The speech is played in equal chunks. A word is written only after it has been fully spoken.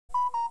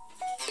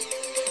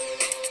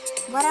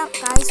What up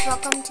guys,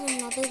 welcome to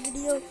another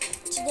video.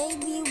 Today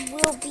we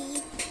will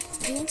be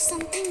doing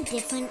something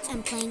different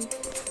and playing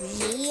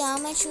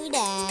Geometry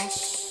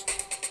Dash.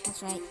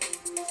 That's right.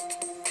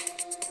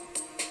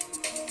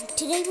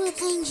 Today we're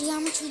playing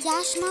Geometry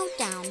Dash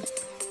Meltdown.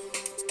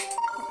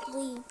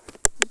 Hopefully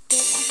we get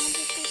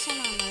 100%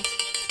 on this.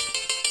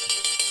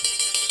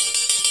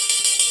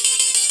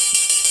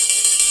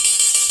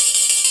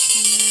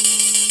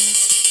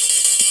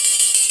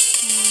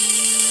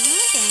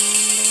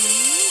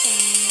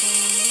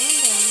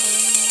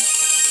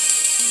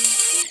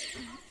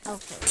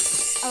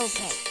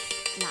 Okay,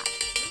 no.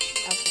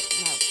 Okay,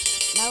 no.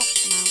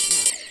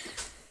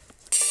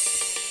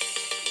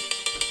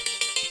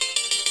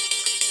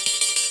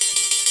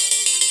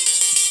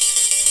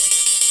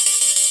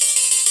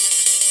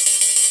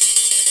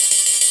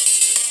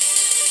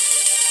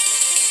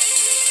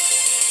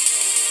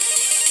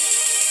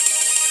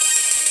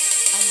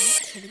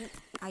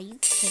 Are you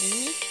kidding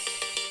me?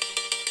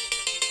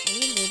 Are you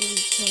literally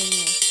kidding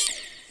me?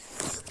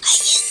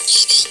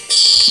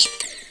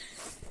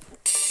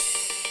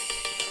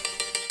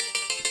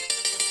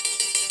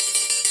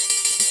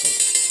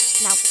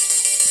 No.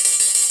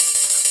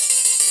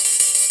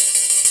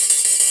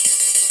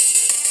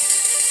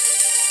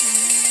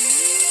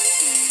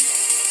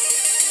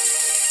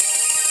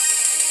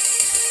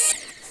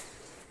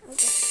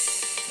 Okay.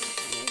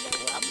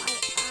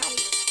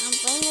 I'm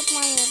playing with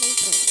my other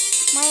thing.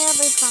 My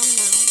other thumb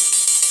now.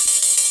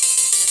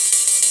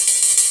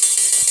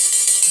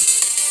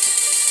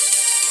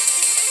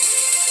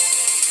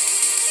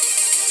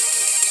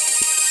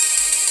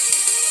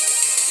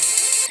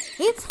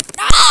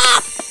 Ah!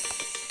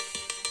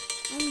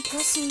 I'm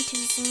pressing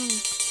too soon.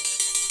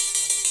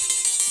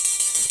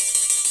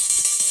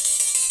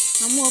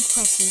 No more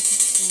pressing too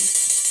soon.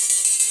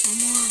 No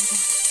more of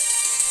that.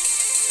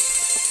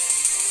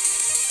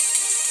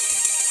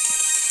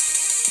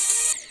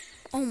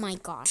 Oh my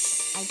gosh,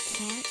 I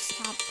can't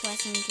stop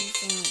pressing too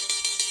soon.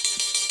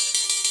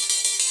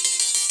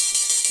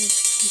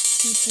 I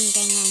keep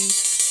thinking I'm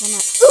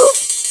gonna oof!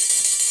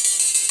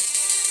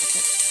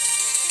 Okay.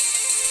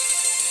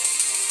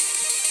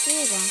 Here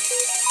we go.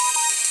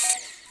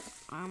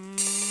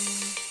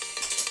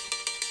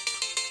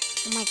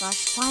 Oh my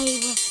gosh, why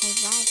was I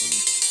lagging?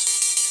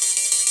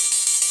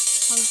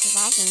 I was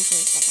lagging for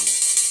a second.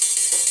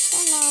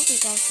 Don't know if you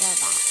guys saw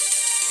that.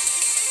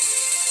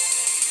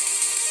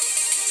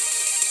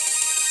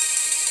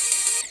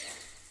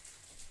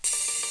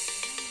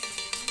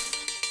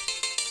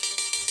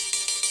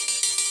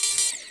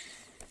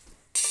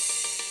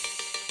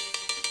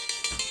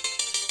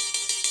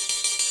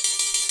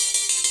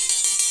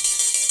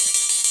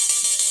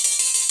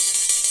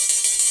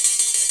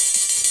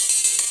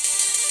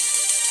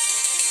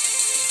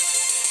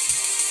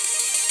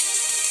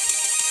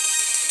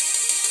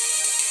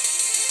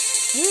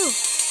 Ew,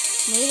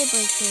 made a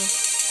breakthrough.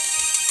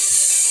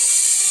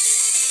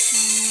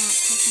 I'm not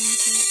pushing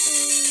to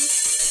A.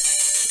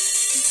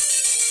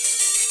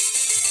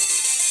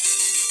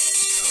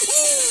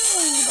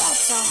 Ooh,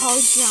 that's a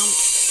whole jump.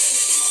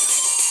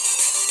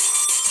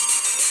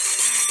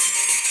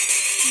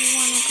 You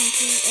want to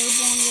complete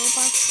airborne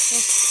robots?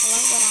 Just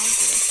follow what I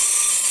do.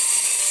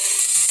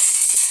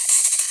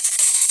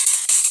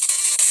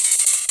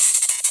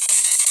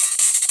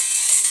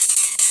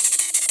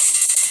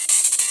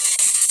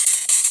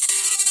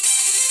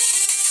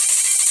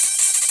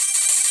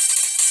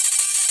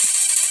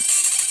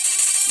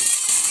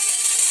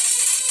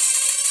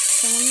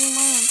 So when you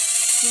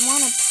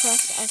want to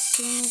press as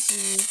soon as you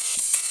reach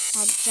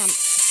that jump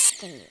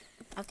thingy.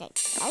 Okay,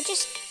 I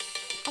just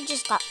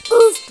got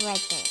oofed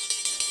right there.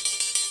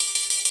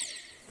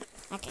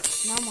 Okay,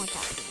 no more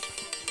talking.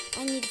 I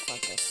need to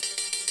focus.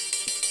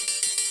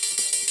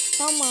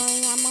 Don't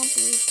worry, I won't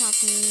be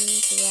talking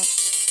throughout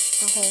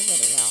the whole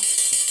video.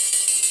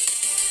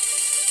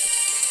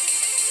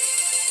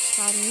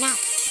 Starting now.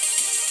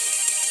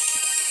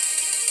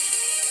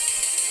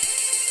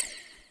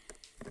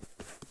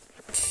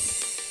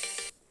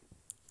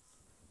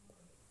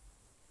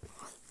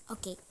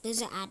 Okay,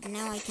 there's an ad.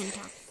 Now I can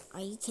talk. Are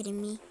you kidding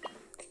me?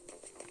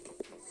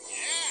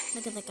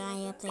 Look at the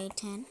guy up there,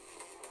 10.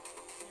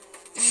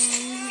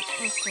 And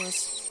of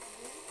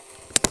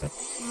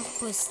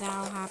course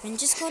that'll happen.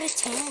 Just go to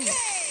 10.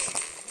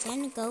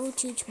 Then go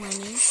to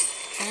 20.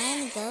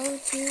 Then go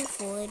to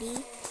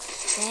 40.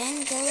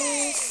 Then go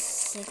to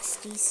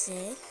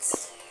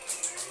 66.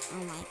 Oh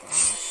my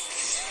gosh.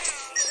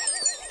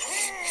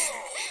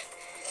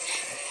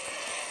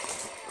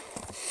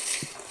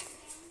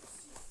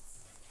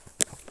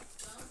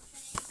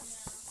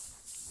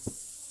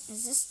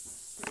 Is this...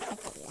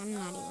 Okay, I'm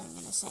not even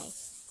gonna say.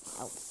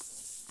 Oh,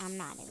 I'm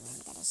not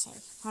even gonna say.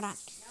 Hold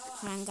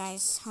on,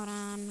 guys. Hold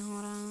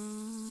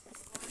on.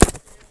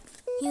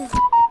 Phew.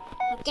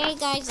 Okay,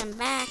 guys, I'm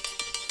back.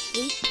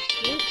 Yeet.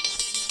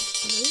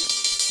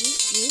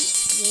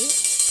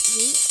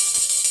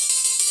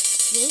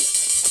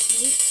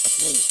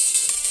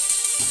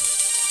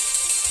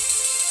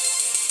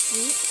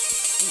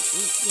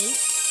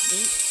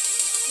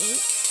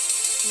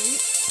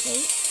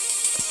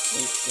 Ooh,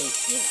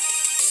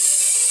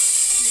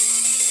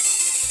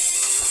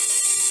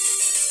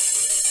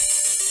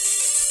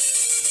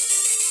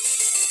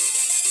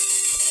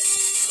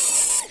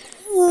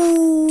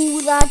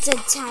 that's a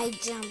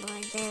tight jump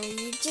right there.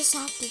 You just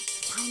have to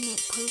time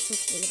it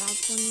perfectly.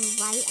 Like when you're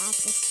right at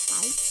the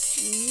spikes,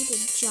 you need to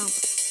jump.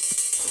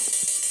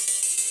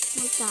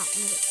 Like that.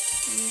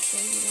 Let me show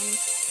you when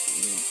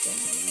you get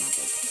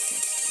another piece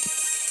of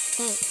spikes.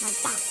 Okay, like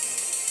that.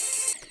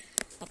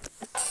 But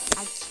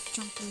I keep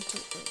jumping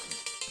too early.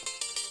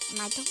 And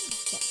I don't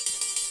like it.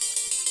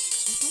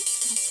 I don't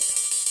like it.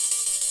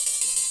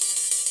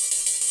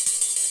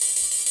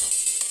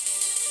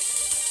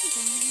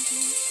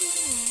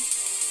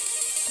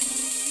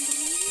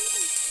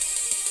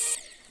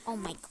 Oh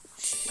my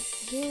gosh.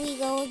 Here we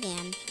go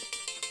again.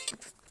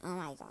 Oh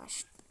my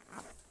gosh.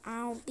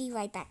 I'll be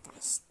right back,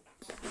 guys.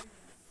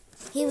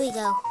 Here we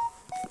go.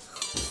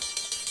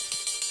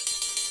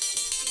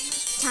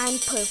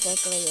 Timed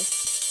perfectly.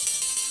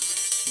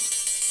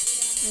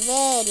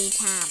 Very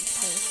timed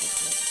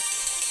perfectly.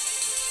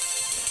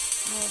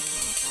 I don't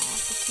know if I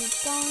have to keep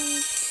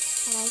going,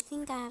 but I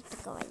think I have to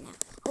go right now.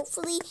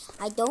 Hopefully,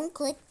 I don't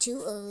click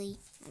too early.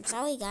 I'm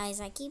sorry, guys.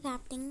 I keep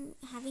having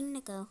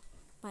to go,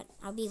 but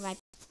I'll be right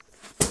back.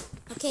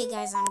 Okay,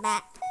 guys, I'm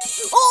back.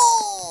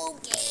 Oh,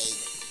 okay.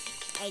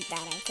 I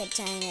thought I could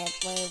time it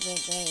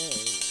perfectly.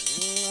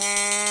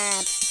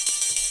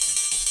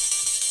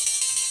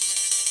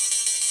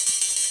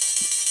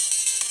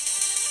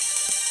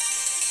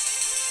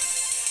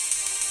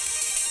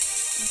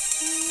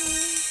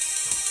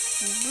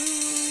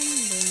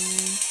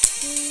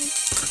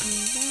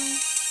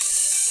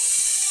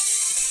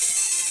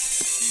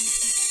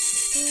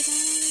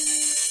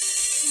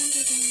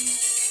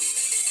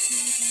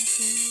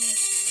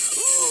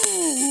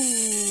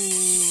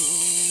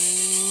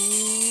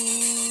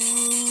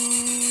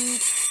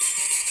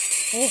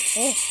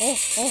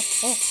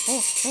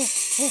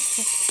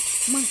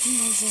 Monkey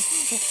noises.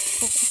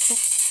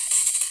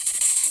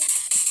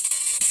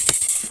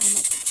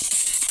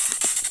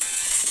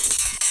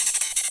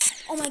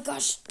 Oh my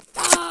gosh.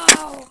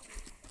 Oh!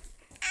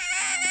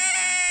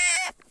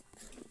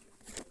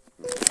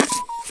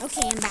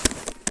 Okay, I'm back.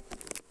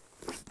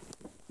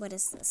 What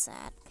is this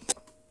at?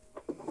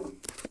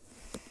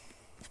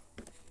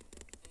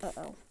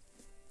 Uh-oh.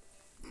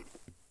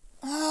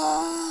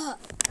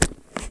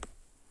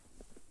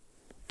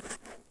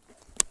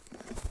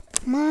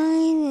 My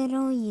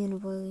little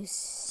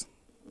universe.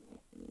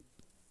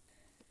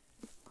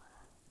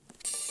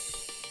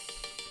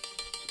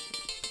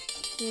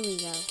 Here we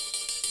go.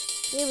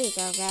 Here we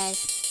go,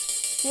 guys.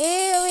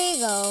 Here we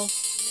go.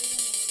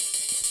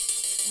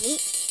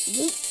 Yeet,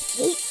 yeet,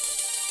 yeet,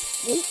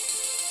 yeet,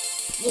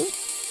 yeet.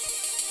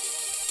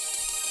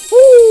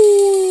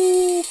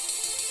 Woo!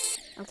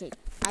 Okay,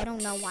 I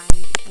don't know why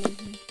I'm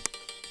making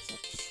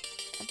such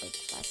a big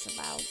fuss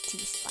about 2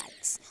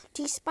 spikes.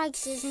 2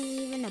 spikes isn't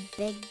even a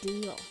big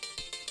deal.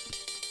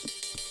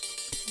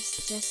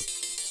 It's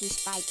just 2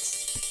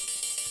 spikes.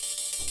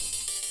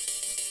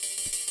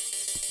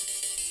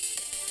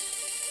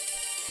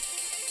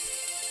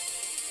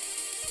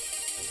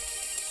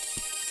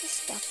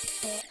 Just a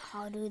bit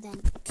harder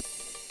than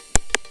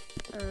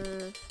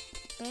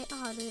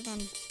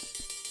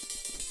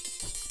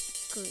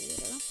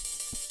Creator.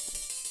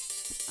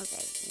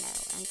 Okay, no,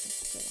 I'm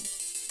just kidding.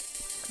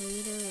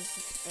 Creator is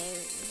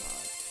very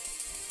hard.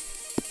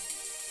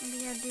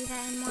 Maybe I'll do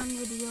that in one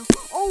video.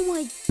 Oh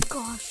my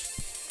gosh!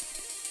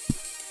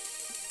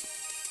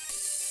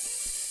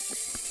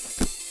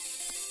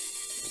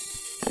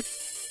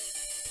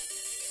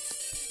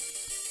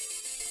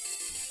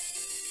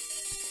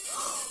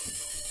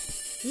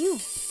 Phew!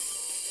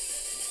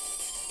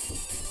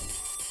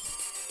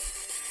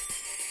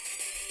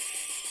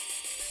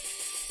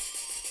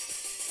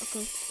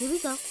 Okay, here we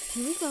go.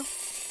 Here we go.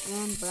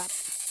 And blah.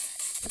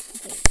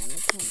 Okay, let me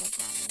turn the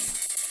volume up.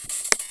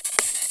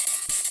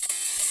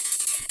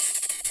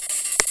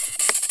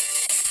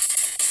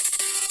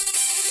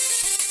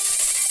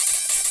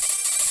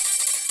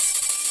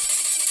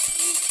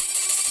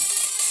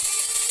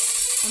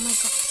 Oh my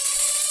god.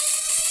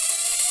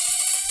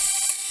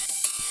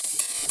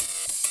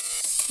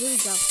 Here we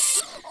go.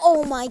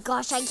 Oh my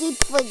gosh, I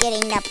keep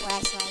forgetting that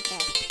press right there.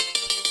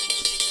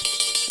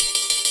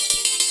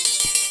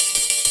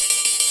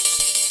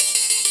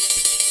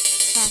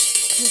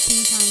 Fast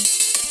clicking time.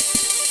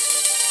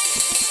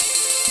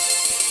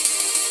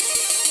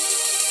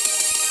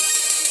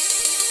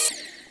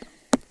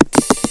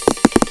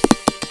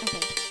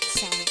 Okay,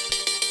 sorry.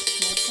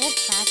 I said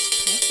fast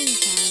clicking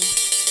time.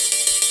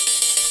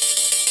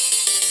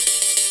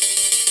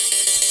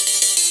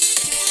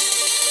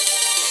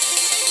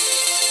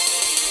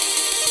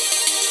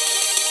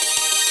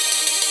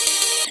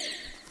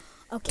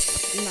 Okay,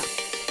 no.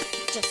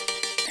 Just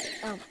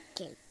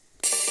okay.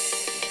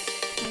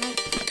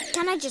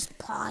 Can I just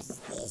pause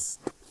this?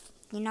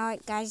 You know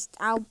what, guys?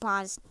 I'll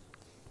pause.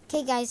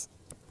 Okay, guys.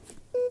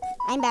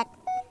 I'm back.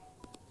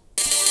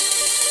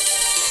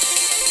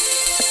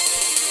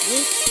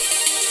 Yeet.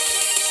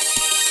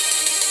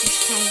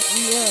 Just I'm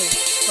really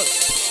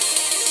focused.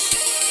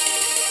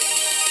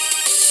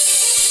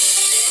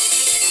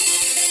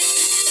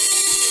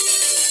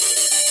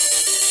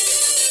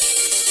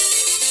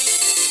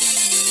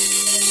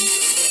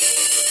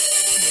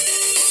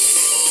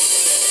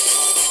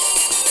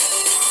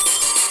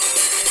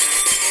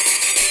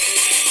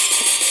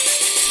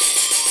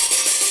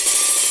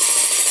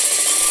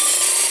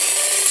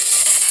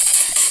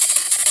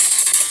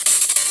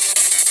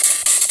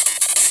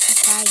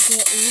 If I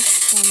get oof,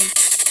 then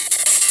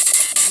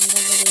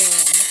the video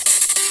ends.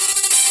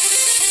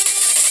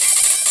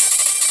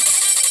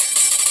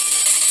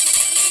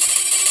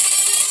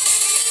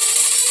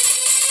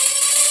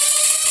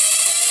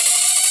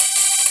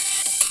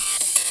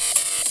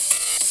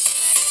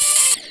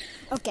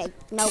 Okay,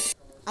 nope.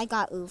 I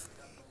got oof.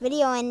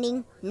 Video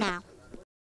ending now.